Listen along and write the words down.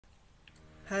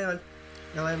Hi all,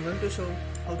 now I am going to show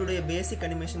how to do a basic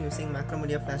animation using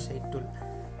Macromedia flashlight tool.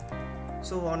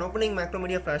 So on opening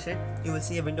Macromedia flashlight, you will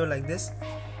see a window like this.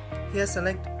 Here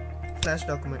select flash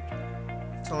document.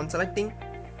 So on selecting,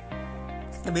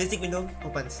 the basic window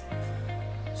opens.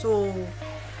 So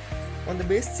on the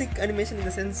basic animation, in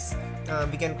the sense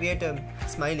we can create a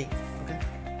smiley. Okay.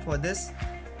 For this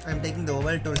I am taking the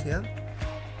oval tool here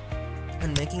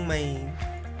and picking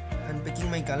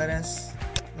my color as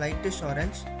lightish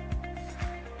orange,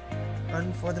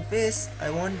 and for the face I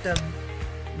want a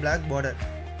black border.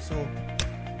 So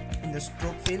in the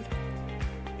stroke field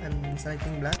I'm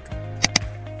selecting black.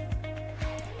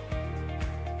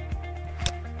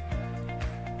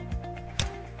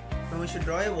 Now we should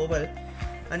draw a oval,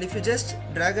 and if you just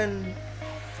click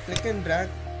and drag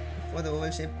for the oval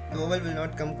shape, the oval will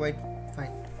not come quite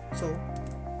fine. So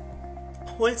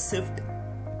hold shift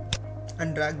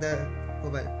and drag the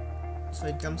oval so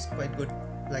it comes quite good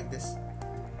like this.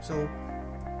 So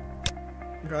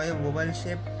draw a oval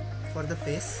shape for the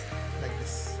face like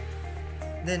this.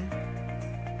 Then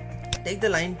take the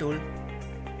line tool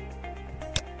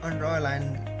and draw a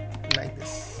line like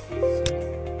this.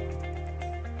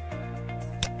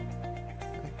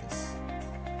 Like this.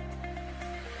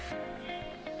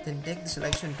 Then take the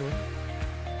selection tool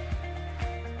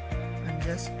and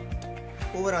just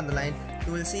hover on the line.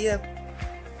 You will see a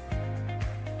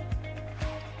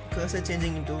cursor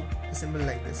changing into a symbol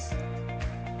like this.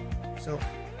 So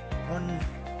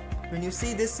when you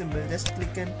see this symbol, just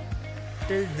click and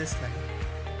tilt this line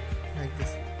like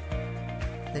this.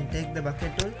 Then take the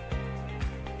bucket tool,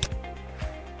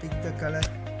 pick the color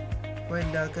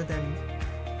quite darker than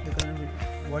the color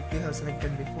what we have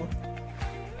selected before,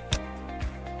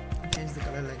 change the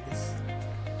color like this.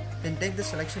 Then take the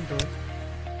selection tool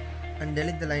and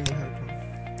delete the line you have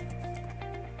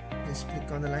drawn. Just click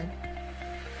on the line.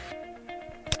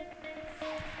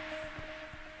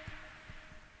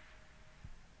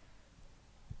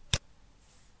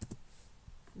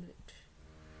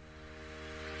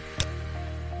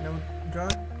 Now draw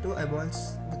two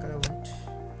eyeballs, the color white.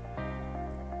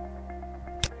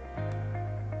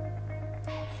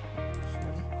 So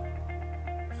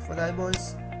for the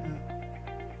eyeballs,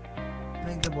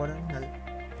 make the border null.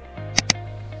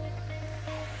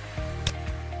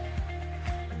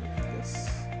 Like this.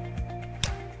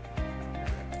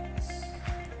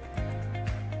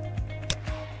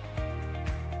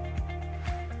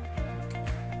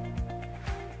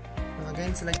 Now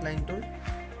again select line tool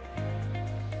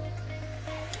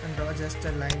and draw just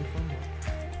a line for both.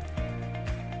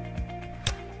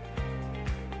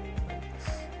 Like this.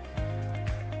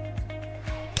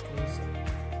 Close it.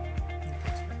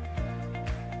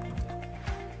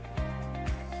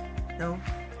 Now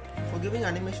for giving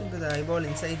animation to the eyeball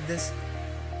inside this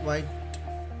white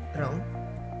round,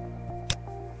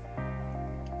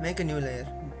 make a new layer.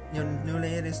 New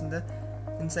layer is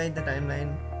inside the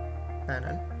timeline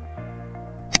panel.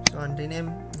 So and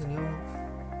rename the new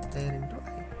layer into eye.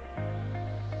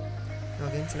 Now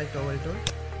again select oval tool,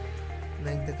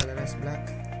 make the color as black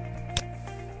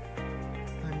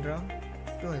and draw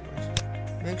two eyeballs.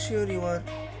 Make sure you are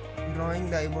drawing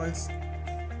the eyeballs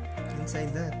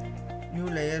inside the new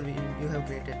layer you have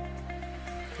created.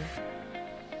 Okay.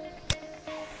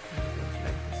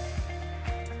 Like this.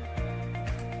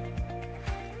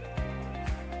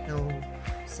 Now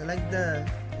select the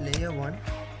layer 1,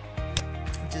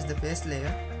 which is the face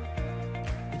layer,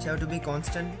 which have to be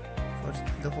constant for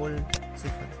the whole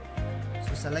sequence.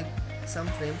 So select some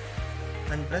frame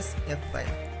and press F5.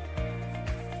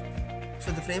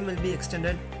 So the frame will be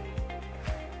extended.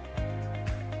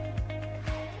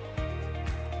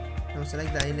 Now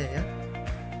select the eye layer,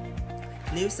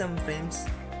 leave some frames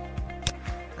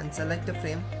and select a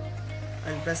frame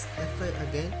and press F5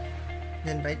 again.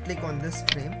 Then right click on this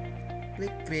frame,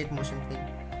 click create motion plane.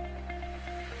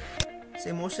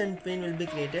 So a motion plane will be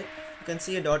created. You can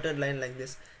see a dotted line like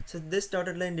this. So this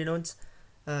dotted line denotes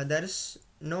there is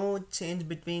no change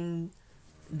between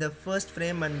the first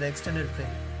frame and the extended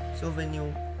frame. So when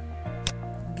you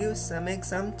make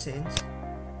some change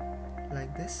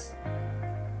like this,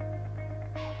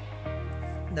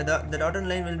 the dotted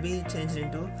line will be changed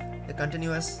into a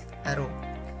continuous arrow.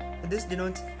 So this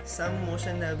denotes some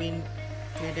motion have been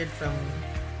created from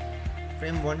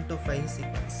frame 1 to 5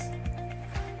 sequence.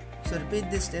 So repeat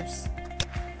these steps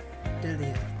till the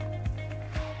end,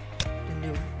 till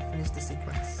you finish the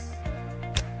sequence.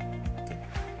 Okay.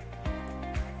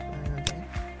 And again,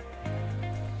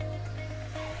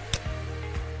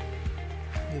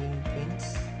 giving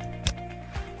pins,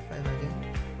 5 again.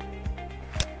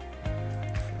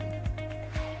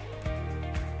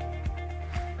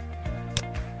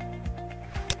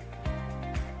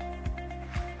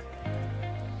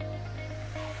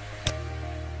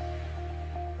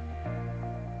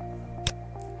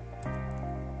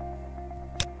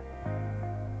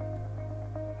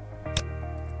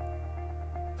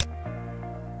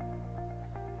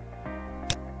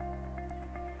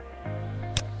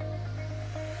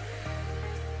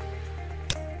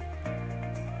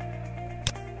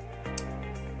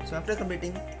 So after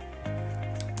completing,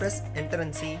 press enter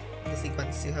and see the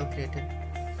sequence you have created.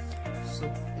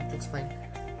 So it looks fine.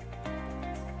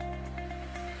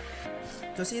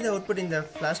 To see the output in the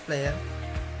flash player,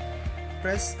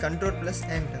 press Ctrl plus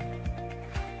enter.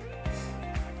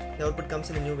 The output comes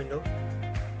in a new window.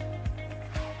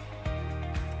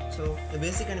 So the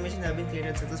basic animation have been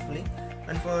created successfully,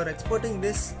 and for exporting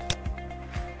this,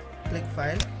 click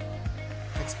File,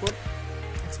 Export,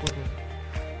 Export Mode.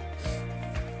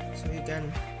 So you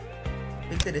can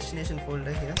pick the destination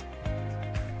folder here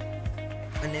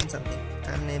and name something.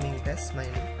 I am naming it as Smiley.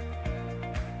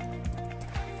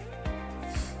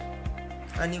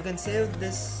 And you can save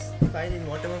this file in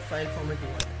whatever file format you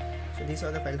want. So these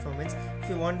are the file formats. If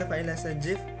you want the file as a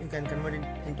GIF, you can convert it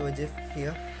into a GIF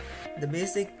here. The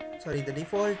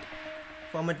default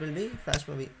format will be Flash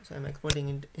Movie. So I'm exporting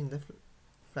it in the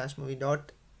Flash Movie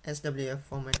 .swf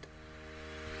format.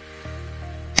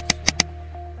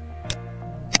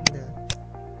 So, the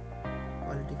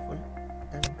quality full,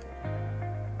 and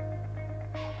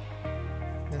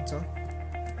that's all.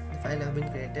 The file have been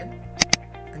created,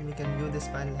 and we can view this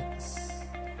file like this.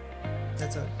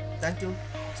 That's all. Thank you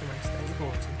so much. Thank you for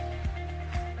watching.